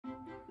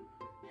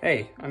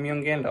Hey, I'm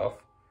Young Gandalf.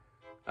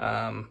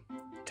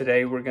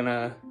 Today we're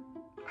gonna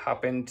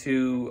hop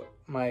into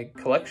my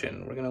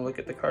collection. We're gonna look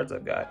at the cards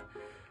I've got.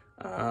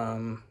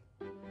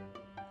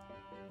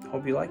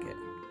 Hope you like it.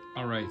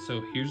 All right,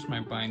 so here's my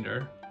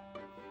binder.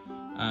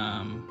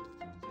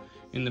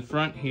 In the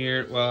front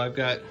here, well, I've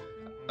got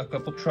a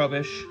couple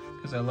Trubbish,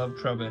 because I love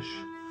Trubbish.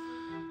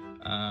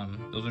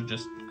 Those are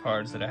just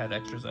cards that I had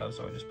extras of,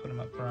 so I just put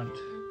them up front.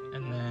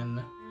 And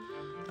then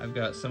I've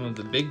got some of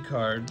the big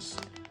cards.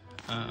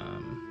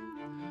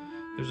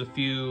 There's a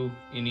few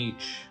in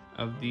each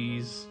of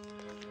these.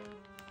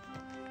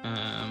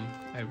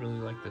 I really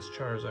like this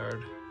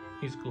Charizard.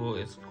 He's cool.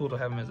 It's cool to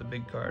have him as a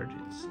big card.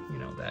 It's, you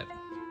know, that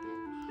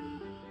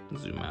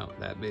zoom out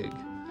that big.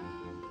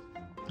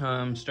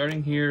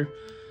 Starting here,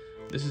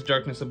 this is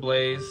Darkness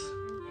Ablaze,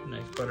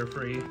 nice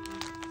Butterfree.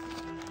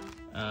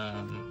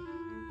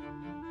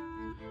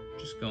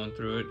 Just going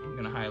through it. I'm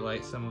gonna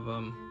highlight some of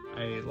them.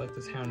 I like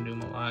this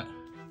Houndoom a lot.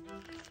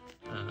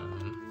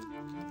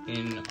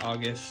 In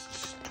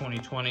August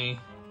 2020,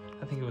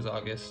 I think it was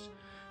August,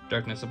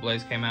 Darkness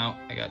Ablaze came out.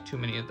 I got too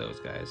many of those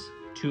guys.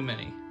 Too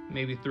many.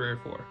 Maybe 3 or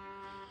 4.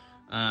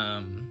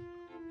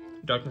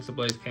 Darkness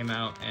Ablaze came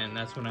out, and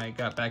that's when I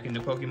got back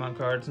into Pokemon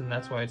cards, and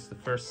that's why it's the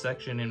first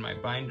section in my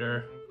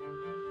binder.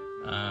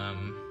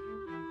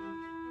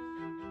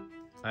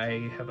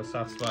 I have a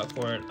soft spot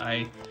for it.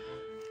 I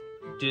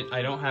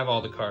don't have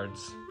all the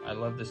cards. I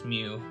love this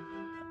Mew.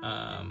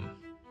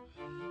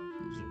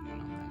 Zoom in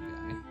on that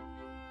guy.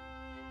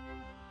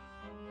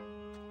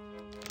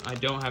 I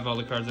don't have all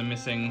the cards. I'm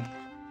missing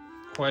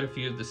quite a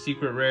few of the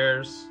secret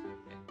rares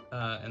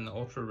and the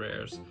ultra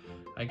rares.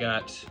 I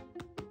got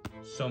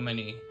so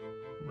many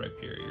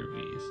Rhyperior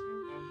Vs.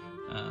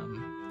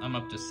 I'm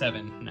up to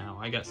 7 now.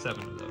 I got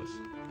 7 of those,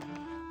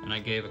 and I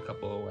gave a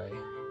couple away.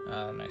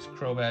 Nice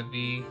Crobat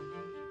V.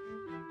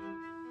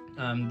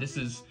 This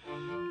is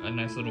a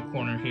nice little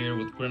corner here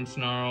with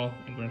Grimmsnarl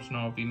and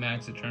Grimmsnarl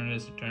VMAX,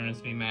 Eternatus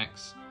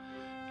VMAX.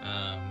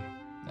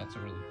 That's a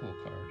really cool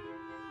card.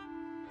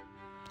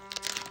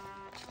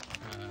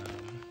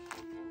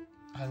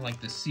 I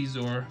like the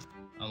Caesar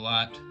a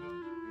lot,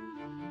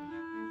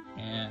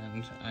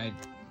 and I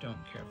don't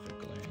care for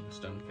Galarian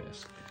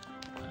Stunfisk.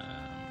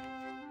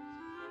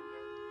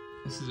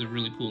 This is a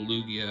really cool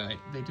Lugia.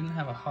 They didn't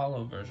have a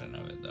holo version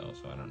of it though,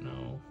 so I don't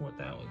know what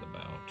that was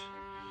about.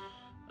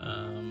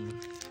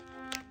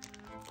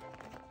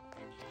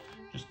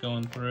 Just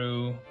going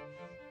through,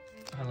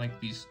 I like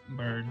these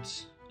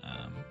birds.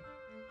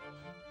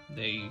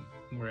 They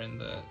were in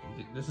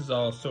this is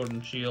all Sword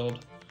and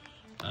Shield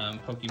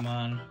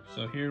Pokemon.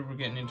 So here we're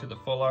getting into the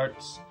full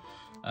arts.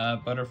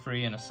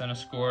 Butterfree and a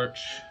Centiskorch,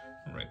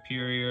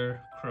 Rhyperior,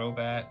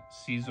 Crobat,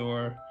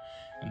 Caesar,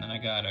 and then I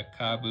got a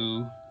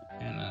Kabu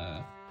and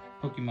a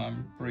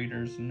Pokemon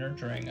Breeders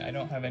Nurturing. I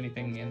don't have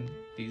anything in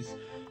these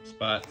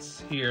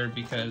spots here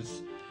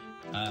because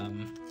I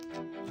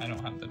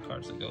don't have the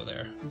cards that go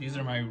there. These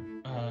are my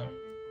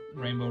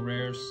Rainbow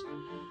Rares,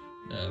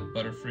 the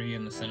Butterfree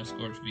and the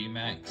Centiskorch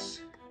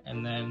VMAX.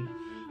 And then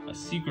a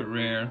secret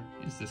rare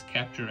is this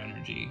Capture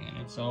Energy, and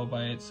it's all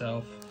by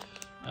itself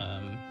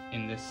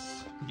in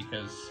this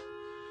because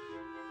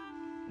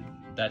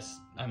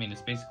that's, I mean,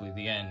 it's basically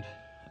the end.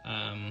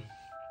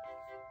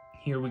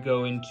 Here we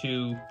go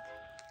into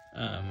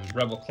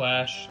Rebel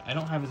Clash. I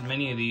don't have as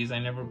many of these. I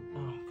never,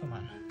 oh, come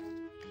on.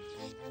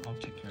 I'll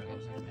take care of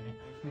those in a minute.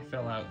 They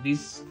fell out.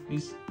 These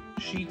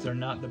sheets are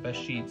not the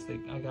best sheets.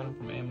 I got them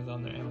from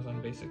Amazon. They're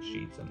Amazon Basics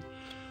sheets, and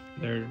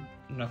they're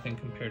nothing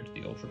compared to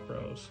the Ultra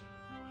Pros.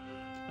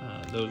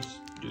 Those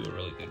do a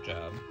really good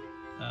job.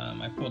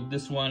 I pulled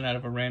this one out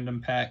of a random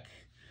pack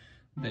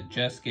that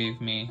Jess gave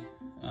me.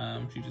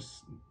 She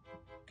just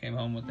came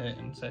home with it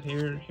and said,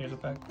 here's a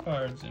pack of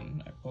cards,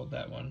 and I pulled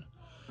that one.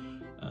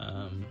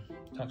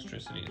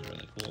 Toxtricity is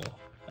really cool.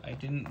 I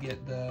didn't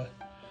get the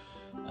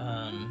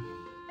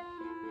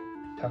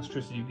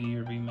Toxtricity V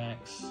or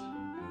VMAX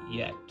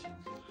yet.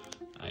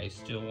 I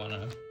still want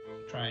to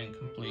try and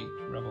complete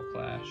Rebel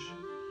Clash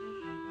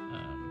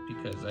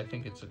because I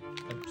think it's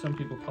some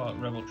people call it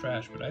Rebel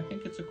Trash, but I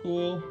think it's a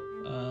cool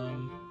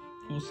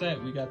cool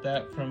set. We got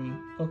that from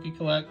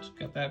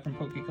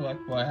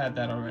PokeCollect. Well, I had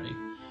that already,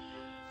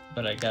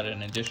 but I got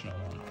an additional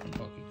one from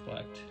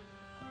PokeCollect.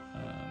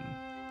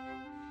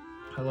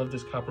 I love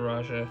this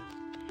Caparajah.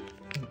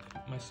 I think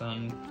my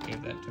son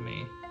gave that to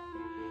me.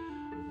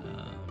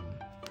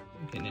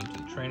 Getting into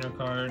the trainer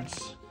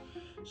cards.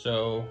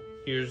 So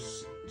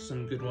here's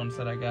some good ones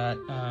that I got.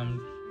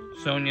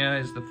 Sonia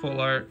is the full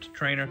art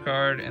trainer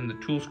card, and the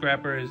Tool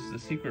Scrapper is the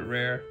secret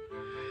rare.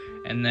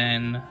 And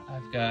then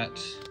I've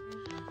got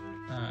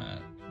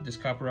this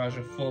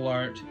Caparajah full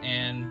art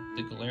and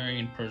the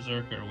Galarian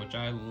Berserker, which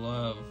I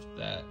love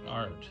that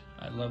art.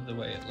 I love the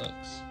way it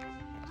looks.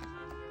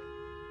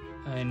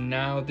 And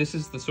now this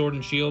is the Sword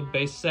and Shield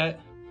base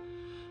set.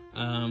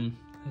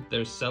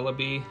 There's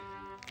Celebi.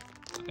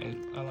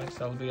 I like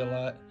Celebi a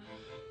lot.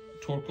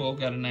 Torkoal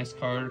got a nice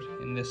card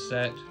in this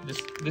set.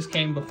 This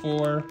came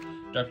before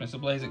Darkness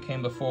Ablaze. It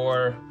came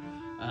before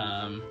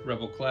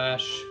Rebel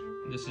Clash.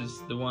 This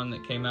is the one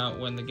that came out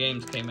when the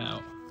games came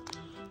out.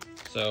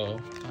 So,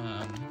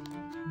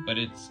 but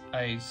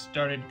I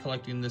started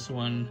collecting this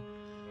one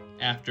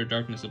after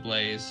Darkness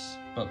Ablaze,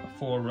 but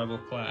before Rebel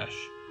Clash.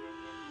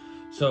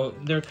 So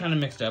they're kind of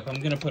mixed up.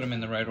 I'm gonna put them in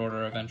the right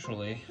order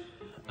eventually.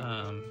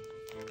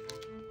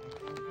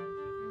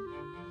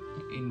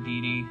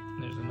 Indeedee,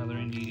 there's another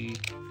Indeedee.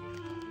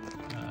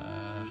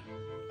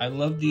 I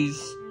love these,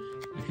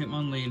 the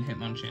Hitmonlee and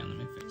Hitmonchan. Let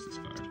me fix this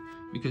card.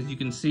 Because you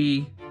can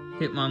see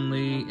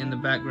Hitmonlee in the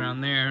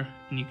background there,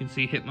 and you can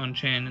see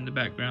Hitmonchan in the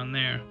background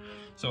there.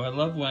 So I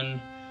love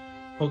when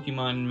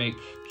Pokemon make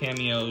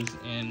cameos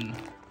in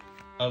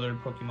other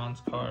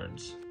Pokemon's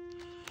cards.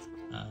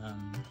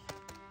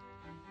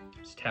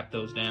 Just tap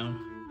those down,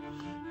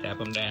 tap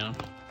them down.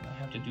 I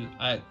have to do,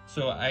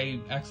 so I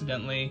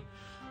accidentally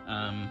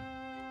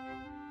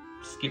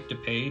skipped a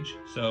page,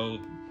 so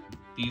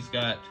these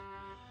got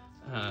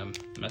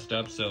messed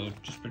up, so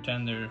just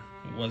pretend there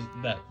was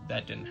that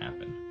didn't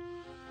happen,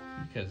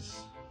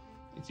 because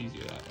it's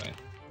easier that way.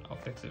 I'll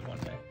fix it one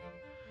day.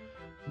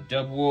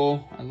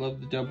 Dubwool, I love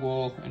the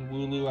Dubwool, and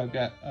Wooloo. I've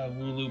got a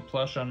Wooloo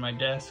plush on my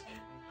desk,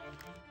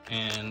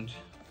 and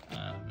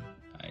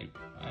I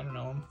don't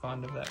know, I'm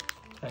fond of that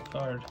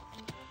card.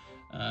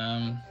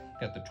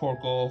 Got the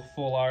Torkoal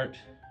full art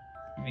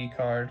V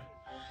card,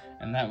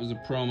 and that was a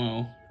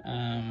promo.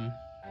 I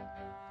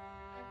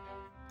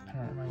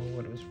don't remember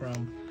what it was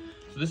from.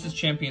 So this is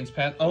Champion's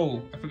Path.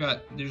 Oh, I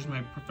forgot, there's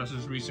my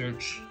Professor's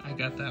Research. I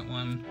got that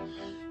one,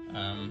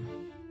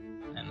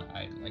 and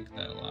I like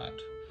that a lot.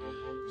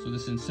 So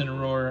this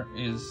Incineroar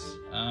is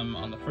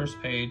on the first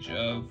page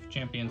of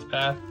Champion's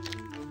Path.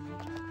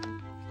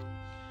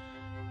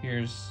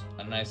 Here's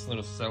a nice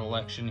little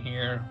selection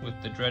here with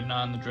the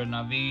Dreadnought and the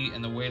Dreadnought V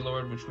and the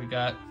Wailord, which we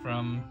got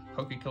from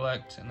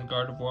Poké-Collect, and the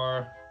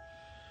Gardevoir.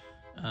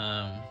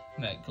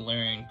 That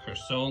Galarian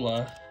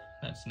Cursola,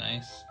 that's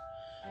nice.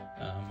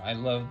 I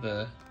love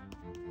the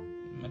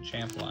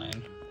Machamp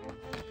line.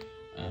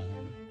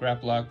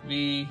 Grapplock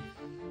V.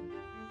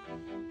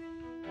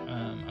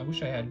 I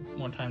wish I had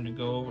more time to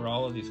go over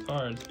all of these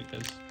cards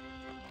because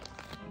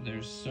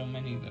there's so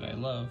many that I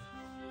love.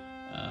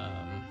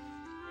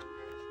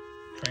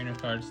 Trainer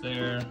cards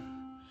there.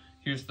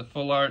 Here's the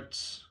full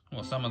arts.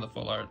 Well, some of the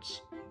full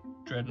arts.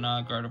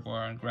 Dreadnought,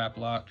 Gardevoir, and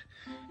Grapplock.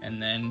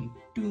 And then,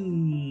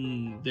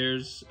 boom,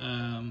 there's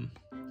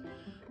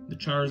the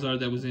Charizard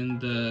that was in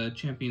the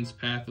Champion's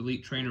Path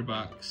Elite Trainer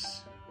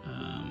box.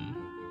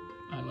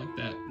 I like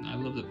that. I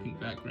love the pink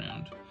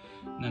background.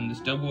 And then this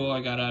Dubwool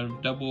I got out of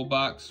Dubwool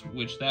box,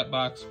 which that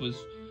box was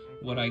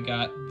what I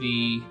got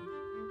the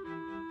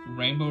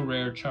Rainbow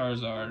Rare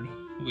Charizard,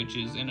 which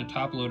is in a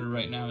top loader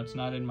right now. It's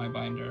not in my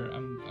binder.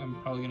 I'm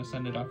probably gonna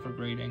send it off for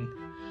grading.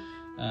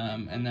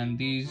 And then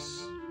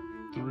these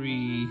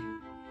three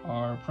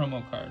are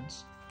promo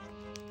cards.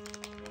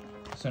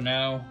 So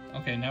now,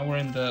 okay, now we're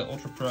in the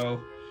Ultra Pro.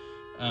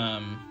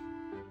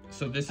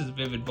 So this is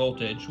Vivid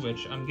Voltage,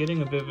 which I'm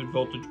getting a Vivid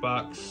Voltage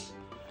box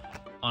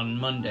on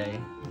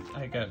Monday.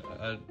 I got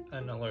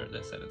an alert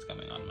that said it's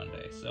coming on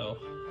Monday. So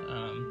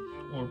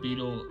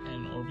Orbeetle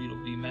and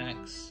Orbeetle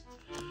VMAX.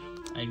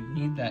 I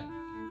need that.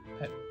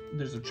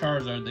 There's a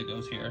Charizard that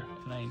goes here,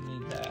 and I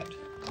need that.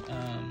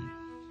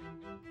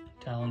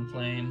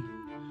 Talonflame.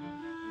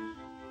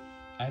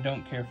 I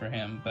don't care for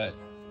him, but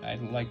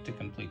I'd like to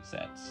complete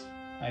sets.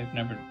 I've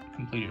never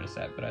completed a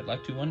set, but I'd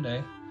like to one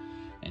day.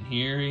 And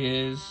here he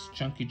is,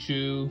 Chunky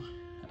Chew.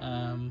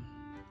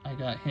 I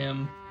got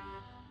him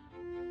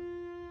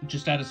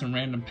just out of some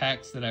random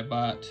packs that I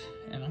bought,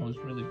 and I was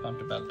really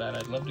pumped about that.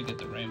 I'd love to get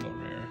the Rainbow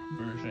Rare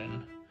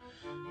version.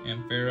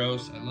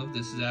 Ampharos, I love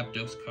this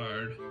Zapdos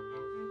card.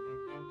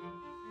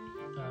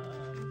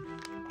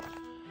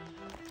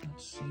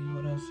 Let's see,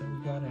 what else have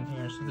we got in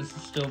here? So this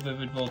is still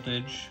Vivid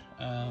Voltage.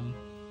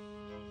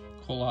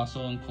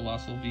 Colossal and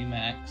Colossal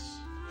VMAX.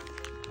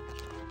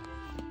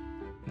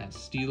 That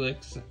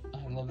Steelix,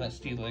 I love that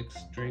Steelix.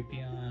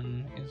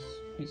 Drapion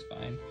he's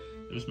fine.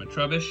 There's my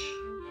Trubbish,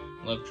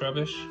 love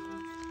Trubbish.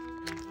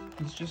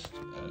 He's just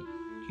a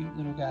cute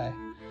little guy.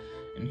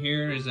 And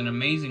here is an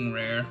amazing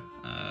rare,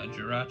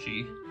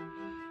 Jirachi.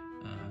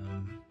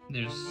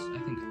 There's, I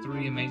think,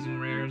 3 amazing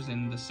rares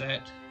in the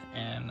set,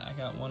 and I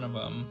got one of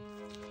them.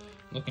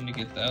 Looking to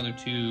get the other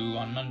 2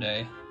 on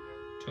Monday.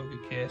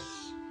 Togekiss.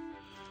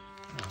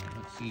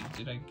 Let's see,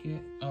 did I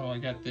get... Oh, I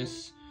got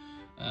this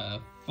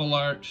Full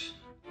Art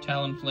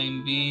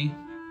Talonflame V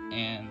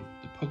and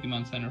the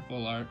Pokemon Center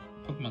Full Art,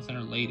 Pokemon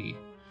Center Lady.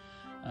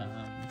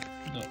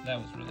 That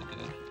was really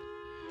good.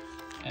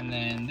 And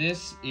then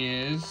this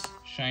is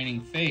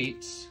Shining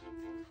Fates,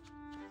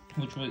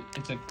 which was,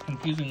 it's a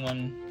confusing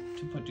one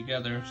to put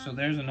together. So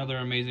there's another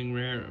amazing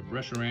rare,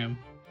 Reshiram,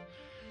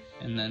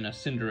 and then a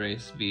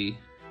Cinderace V.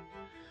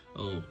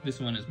 Oh, this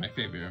one is my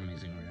favorite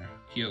amazing rare,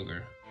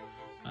 Kyogre.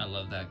 I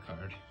love that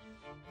card.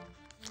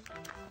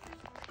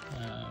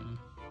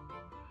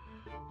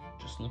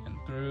 Just looking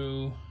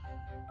through.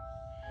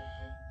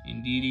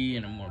 Indeedee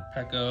and a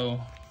Morpeko.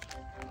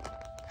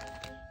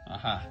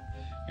 Aha,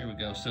 here we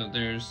go. So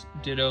there's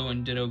Ditto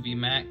and Ditto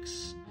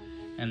VMAX.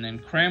 And then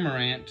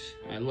Cramorant,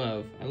 I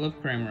love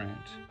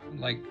Cramorant.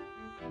 Like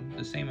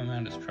the same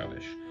amount as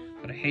Trubbish,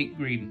 but I hate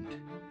Greedent.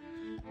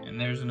 And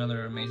there's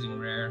another amazing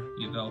rare,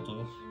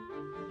 Yveltal.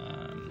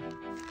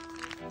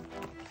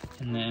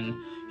 And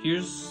then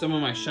here's some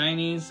of my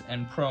shinies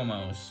and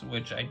promos,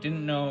 which I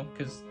didn't know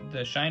because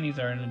the shinies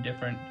are in a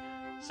different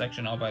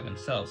section all by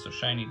themselves. So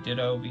shiny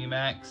Ditto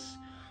VMAX,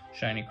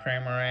 shiny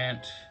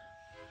Cramorant.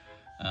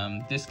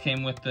 This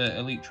came with the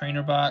Elite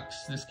Trainer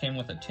box. This came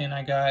with a tin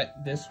I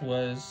got. This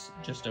was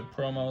just a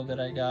promo that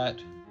I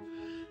got.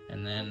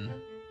 And then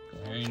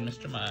Galarian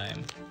Mr.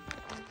 Mime.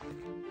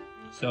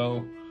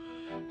 So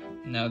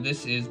now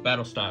this is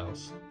Battle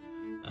Styles.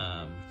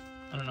 I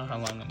don't know how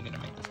long I'm gonna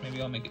make this.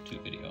 Maybe I'll make it 2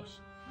 videos.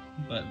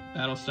 But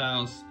Battle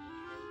Styles,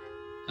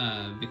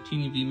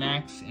 Victini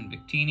VMAX and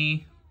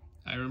Victini.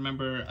 I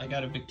remember I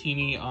got a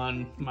Victini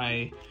on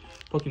my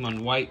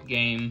Pokemon White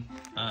game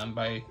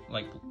by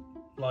like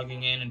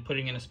logging in and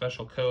putting in a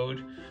special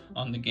code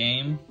on the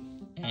game,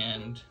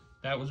 and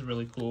that was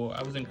really cool.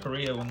 I was in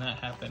Korea when that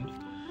happened.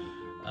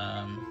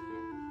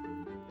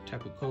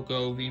 Tapu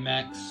Koko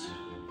VMAX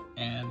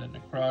and a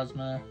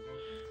Necrozma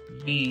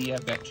V.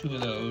 I've got 2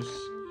 of those.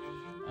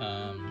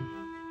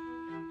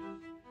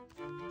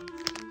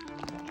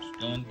 Just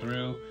going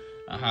through.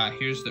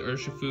 Here's the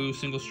Urshifu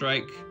Single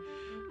Strike.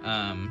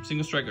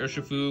 Single Strike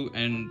Urshifu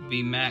and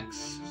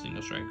VMAX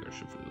Single Strike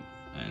Urshifu.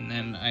 And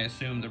then I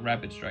assume the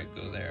Rapid Strike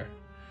go there.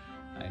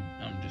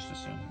 I'm just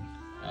assuming.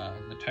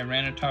 The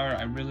Tyranitar,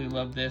 I really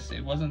love this.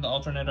 It wasn't the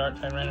alternate art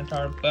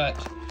Tyranitar, but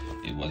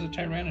it was a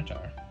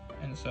Tyranitar.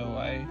 And so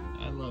I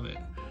love it.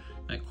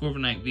 That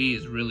Corviknight V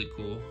is really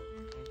cool.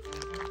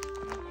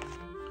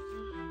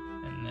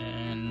 And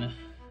then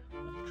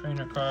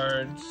trainer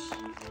cards.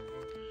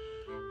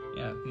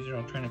 Yeah, these are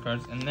all trainer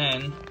cards. And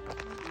then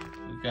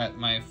we've got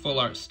my full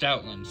art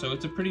Stoutland. So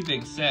it's a pretty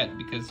big set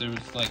because there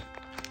was like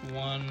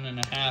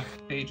 1.5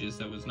 pages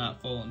that was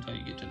not full until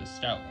you get to the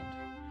Stoutland.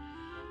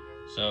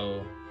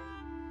 So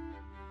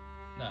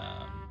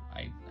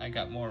I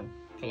got more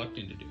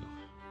collecting to do.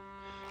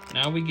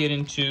 Now we get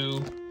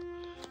into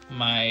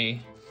my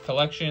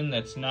collection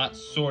that's not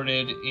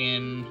sorted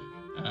in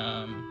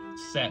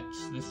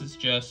sets. This is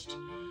just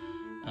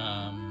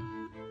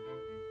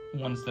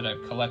ones that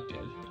I've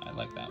collected. I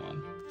like that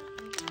one.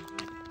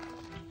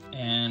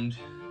 And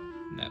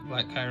that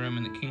Black Kyurem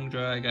and the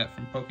Kingdra I got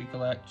from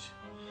PokeCollect.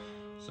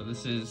 So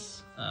this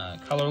is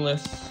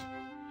colorless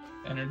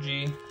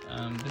energy.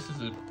 This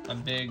is a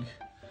big,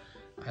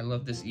 I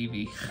love this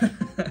Eevee.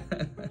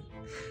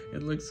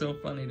 It looks so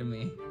funny to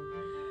me.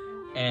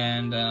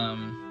 And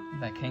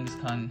that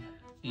Kangaskhan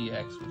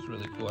EX was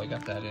really cool. I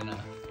got that in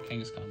a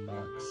Kangaskhan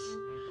box.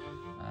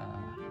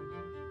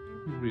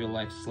 Real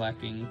life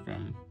slacking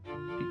from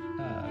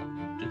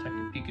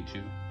Detective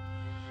Pikachu.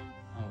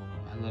 Oh,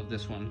 I love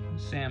this one.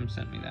 Sam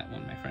sent me that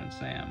one, my friend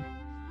Sam.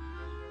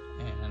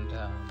 And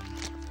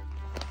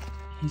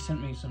he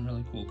sent me some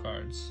really cool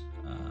cards.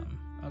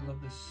 I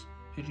love this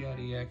Pidgeot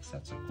EX,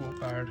 that's a cool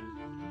card.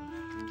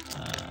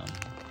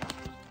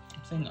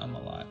 I'm saying a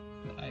lot.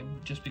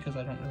 Just because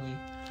I don't really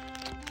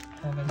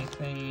have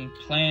anything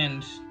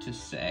planned to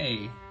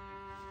say.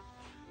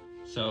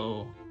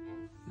 So,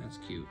 that's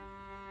cute.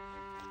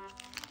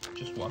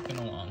 Just walking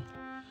along.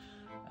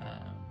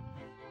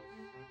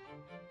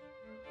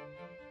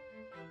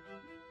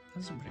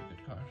 That's a pretty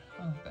good card.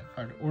 I like that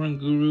card.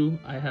 Oranguru,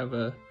 I have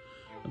a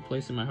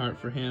place in my heart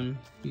for him.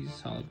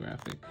 He's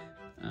holographic.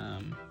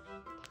 I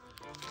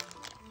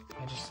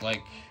just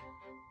like,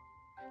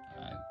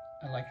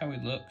 I like how he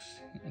looks,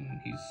 and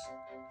he's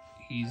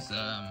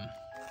I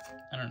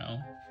don't know,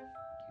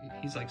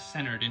 he's like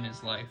centered in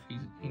his life.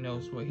 He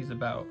knows what he's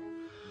about.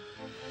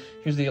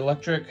 Here's the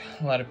electric,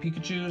 a lot of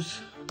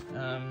Pikachus.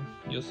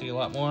 You'll see a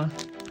lot more.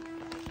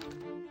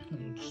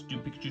 Just do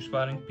Pikachu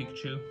spotting,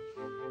 Pikachu.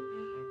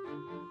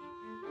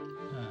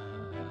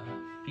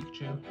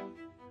 Pikachu.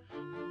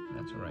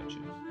 That's a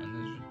Raichu. And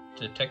there's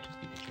Detective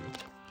Pikachu.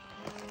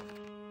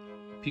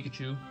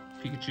 Pikachu.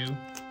 Pikachu.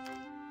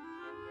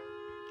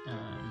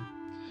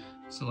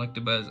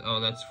 Selectabuzz. Oh,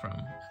 that's from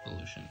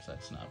Evolutions.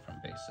 That's not from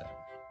base set.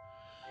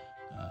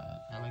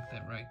 I like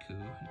that Raikou.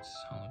 It's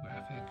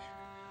holographic.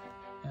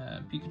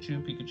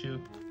 Pikachu. Pikachu.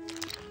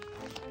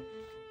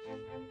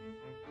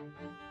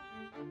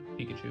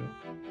 Pikachu.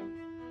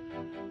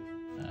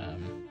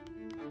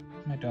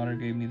 My daughter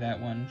gave me that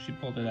one. She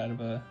pulled it out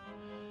of a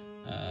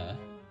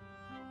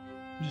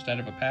just out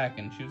of a pack,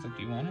 and she was like,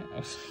 "Do you want it?" I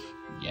was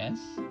like, "Yes."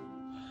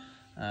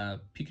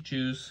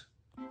 Pikachus.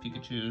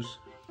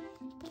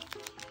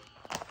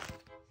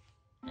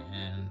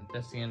 And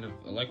that's the end of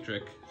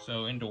electric.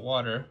 So into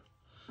water.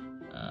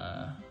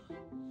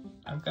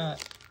 I've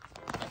got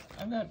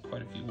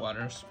quite a few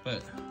waters,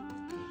 but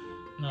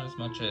not as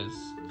much as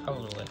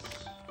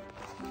colorless.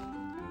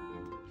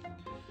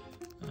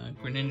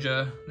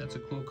 Greninja, that's a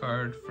cool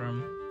card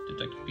from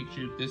Detective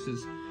Pikachu.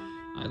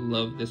 I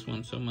love this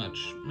one so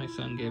much. My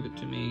son gave it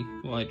to me.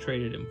 Well, I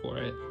traded him for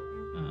it.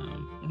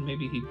 Or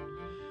maybe he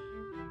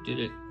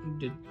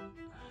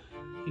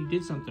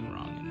did something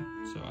wrong, and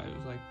so I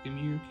was like, "Give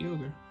me your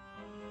Kyogre."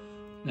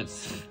 I'm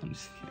just kidding.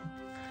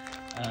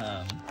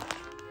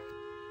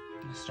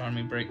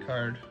 Stormy Break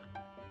card.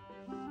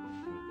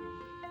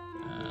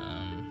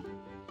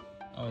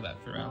 Oh, that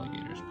for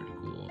alligator is pretty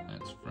cool.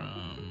 That's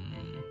from,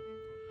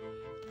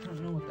 I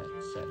don't know what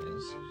that set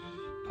is.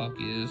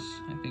 Pocky is.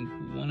 I think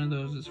one of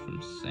those is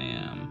from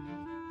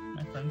Sam.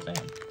 My friend Sam.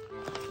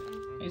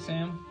 Hey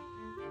Sam.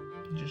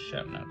 Just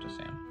shouting out to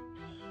Sam.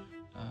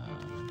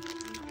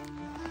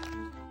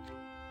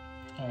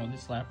 Oh,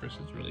 this Lapras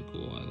is really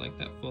cool. I like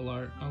that full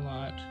art a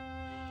lot.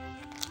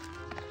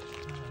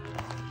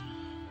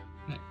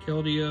 That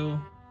Keldeo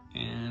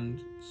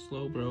and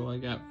Slowbro I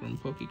got from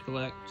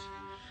Pokécollect.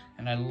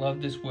 And I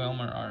love this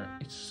Wilmer art.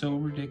 It's so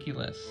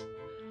ridiculous.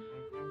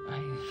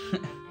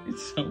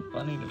 It's so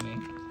funny to me.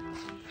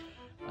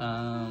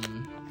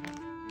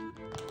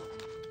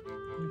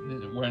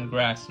 We're in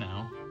grass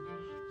now.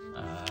 I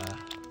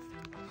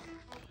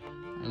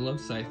love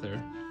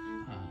Scyther.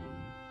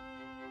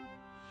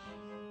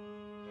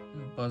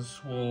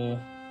 Buzzwole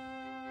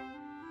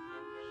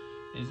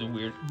is a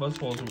weird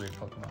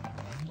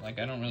Pokemon. Like,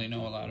 I don't really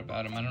know a lot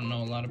about him. I don't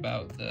know a lot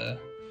about the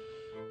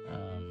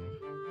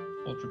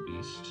Ultra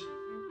Beast.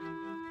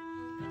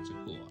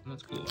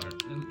 That's cool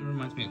art. It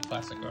reminds me of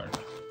classic art.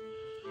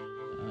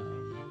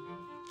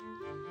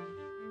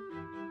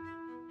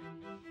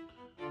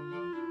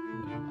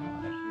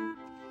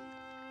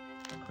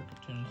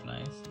 Cartoon's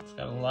nice. It's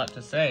got a lot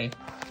to say.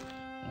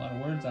 A lot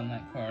of words on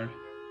that card.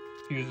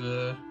 Here's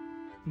a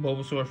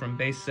Bulbasaur from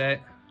base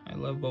set. I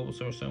love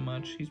Bulbasaur so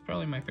much. He's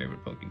probably my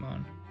favorite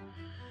Pokemon.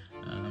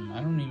 I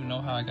don't even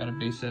know how I got a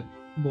base set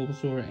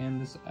Bulbasaur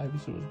and this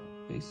Ivysaur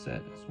base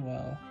set as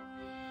well.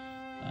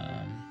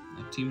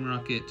 A Team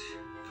Rocket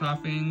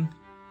Coughing,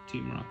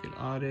 Team Rocket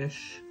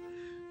Oddish,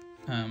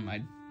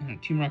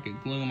 Team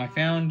Rocket Gloom. I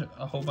found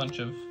a whole bunch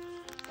of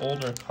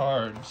older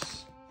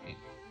cards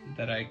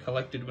that I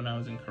collected when I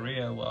was in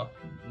Korea. Well,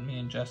 me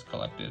and Jess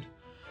collected.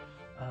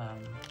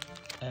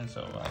 And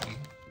so I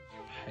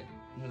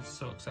was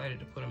so excited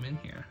to put them in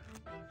here.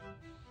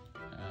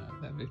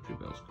 That Victory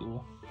Bell's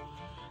cool.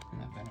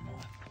 And that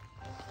Venomoth.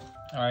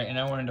 Alright, and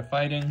now we're into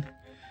fighting.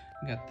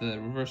 We got the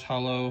reverse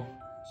hollow.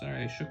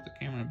 Sorry, I shook the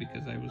camera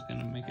because I was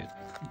gonna make it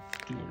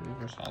do a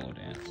reverse hollow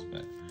dance,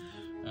 but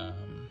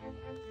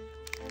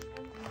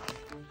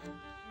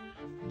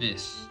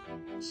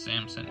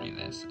Sam sent me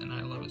this, and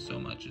I love it so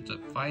much. It's a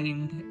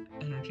Fighting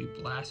Energy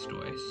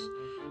Blastoise,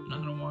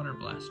 not a Water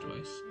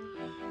Blastoise.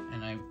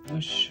 And I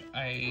wish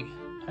I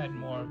had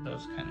more of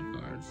those kind of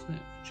cards.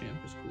 That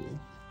Champ is cool.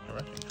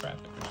 Directing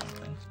Traffic or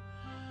something.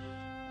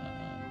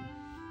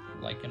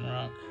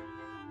 Lycanroc.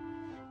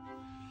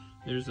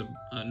 There's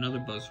another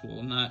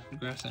Buzzwole, not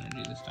Grass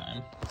Energy this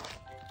time.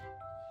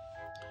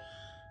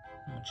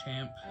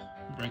 Champ,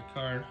 Break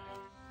card.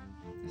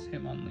 This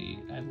Hitmonlee.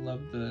 I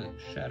love the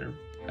shatter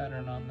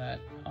pattern on that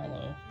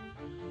hollow.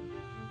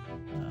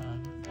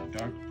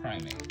 Dark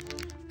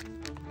Primate.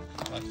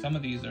 Like, some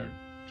of these are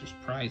just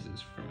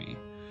prizes for me.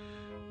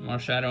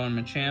 Marshadow and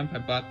Machamp. I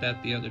bought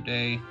that the other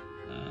day.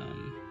 I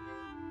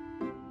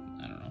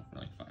don't know, for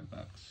like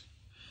 $5.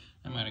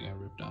 I might have got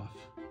ripped off.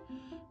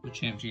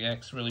 Machamp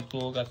GX, really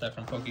cool. Got that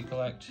from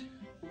Pokécollect.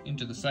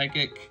 Into the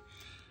Psychic.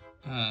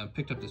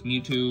 Picked up this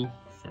Mewtwo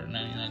for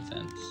 99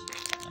 cents.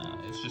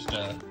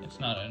 It's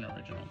not an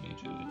original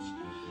Mewtwo. It's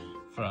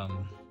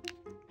from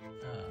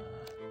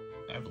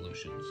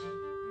Evolutions.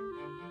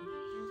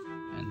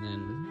 And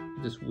then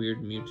this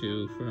weird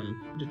Mewtwo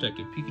from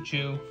Detective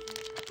Pikachu.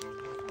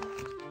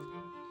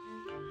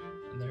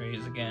 And there he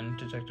is again,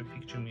 Detective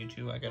Pikachu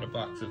Mewtwo. I got a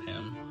box of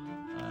him.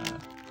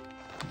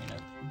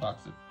 A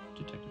box of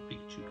Detective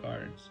Pikachu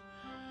cards.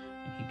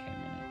 And he came in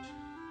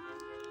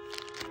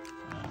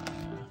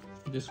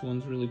it. This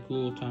one's really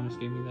cool. Thomas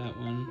gave me that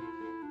one.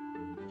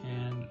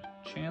 And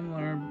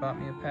Chandler bought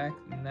me a pack,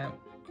 and that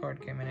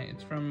card came in it.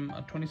 It's from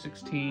a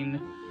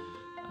 2016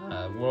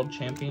 World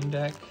Champion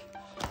deck.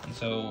 And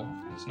so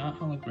it's not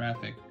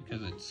holographic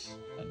because it's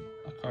a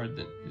card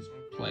that is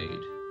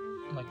played.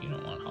 Like, you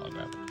don't want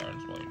holographic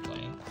cards while you're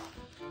playing.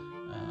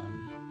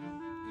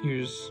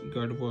 Here's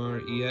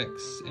Gardevoir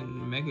EX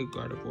and Mega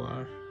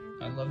Gardevoir.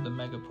 I love the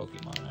Mega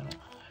Pokemon. I don't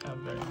have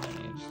very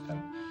many. I just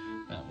have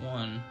that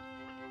one.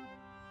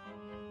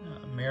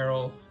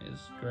 Meryl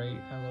is great.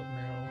 I love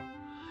Meryl.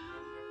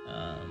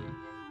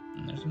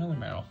 And there's another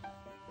Meryl.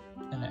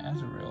 And an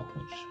Azurill,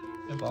 which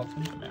evolves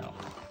into Meryl.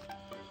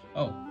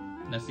 Oh,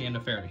 that's the end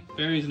of Fairy.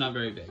 Fairy's not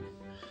very big.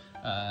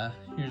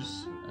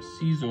 Here's a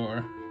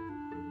Caesar.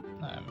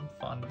 I'm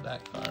fond of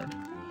that card.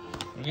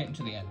 We're getting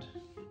to the end.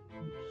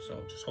 So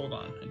just hold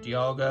on. A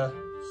Dialga,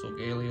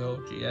 Solgaleo,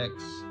 GX.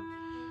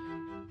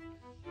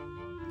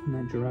 And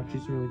that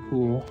Jirachi's really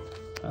cool.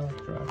 I like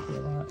Jirachi a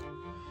lot.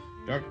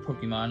 Dark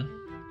Pokemon.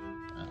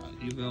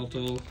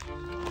 Yveltal.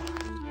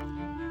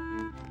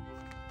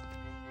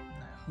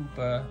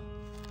 Hoopa.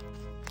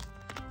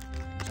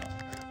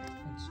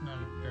 It's not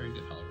a very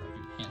good holograph.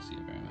 You can't see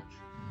it very much.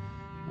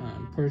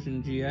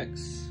 Persian GX.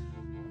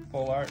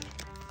 Full art.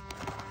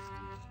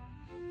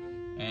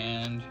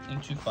 And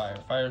Into Fire.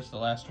 Fire's the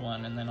last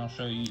one, and then I'll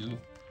show you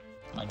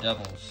my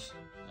Devils.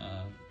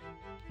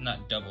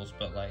 not doubles,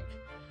 but like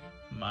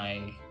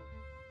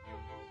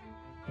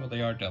well,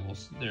 they are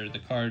doubles. They're the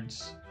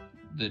cards,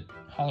 the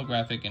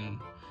holographic and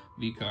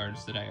V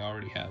cards that I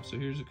already have. So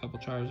here's a couple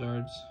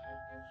Charizards.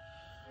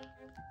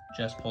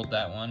 Jess pulled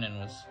that one and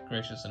was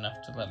gracious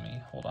enough to let me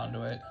hold on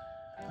to it.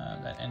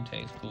 That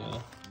Entei is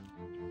cool.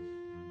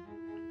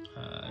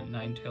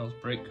 Ninetales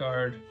break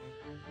card.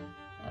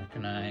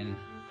 Arcanine.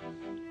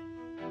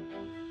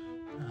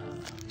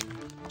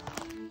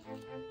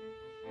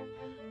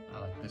 I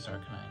like this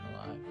Arcanine a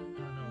lot. I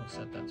don't know what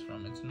set that's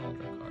from. It's an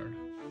Ultra card.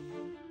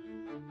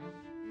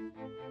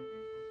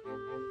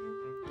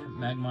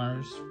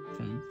 Magmars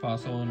from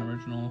Fossil and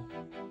original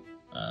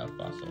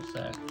Fossil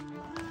set.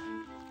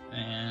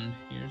 And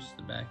here's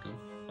the back of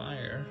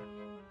Fire.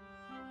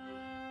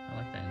 I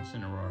like that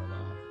Incineroar a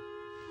lot.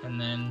 And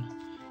then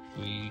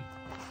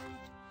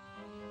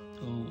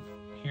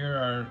here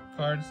are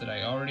cards that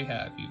I already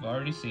have. You've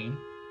already seen.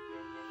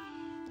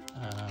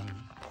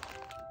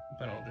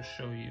 But I'll just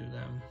show you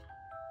them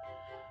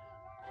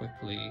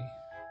quickly.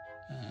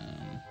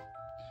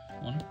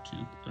 1,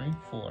 2, 3,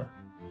 4.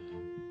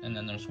 And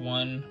then there's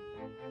one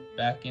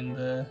back in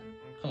the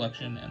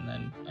collection, and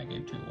then I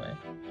gave 2 away.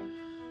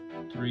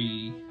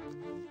 3,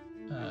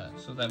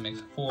 so that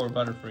makes 4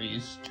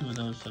 Butterfrees, 2 of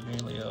those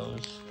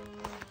Savalios,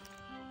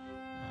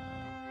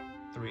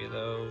 3 of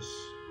those.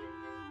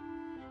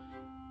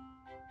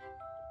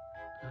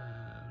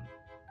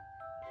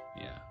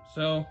 Yeah,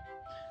 so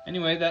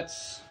anyway,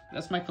 that's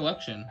my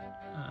collection.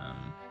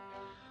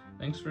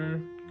 Thanks for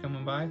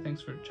coming by,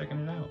 thanks for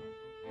checking it out.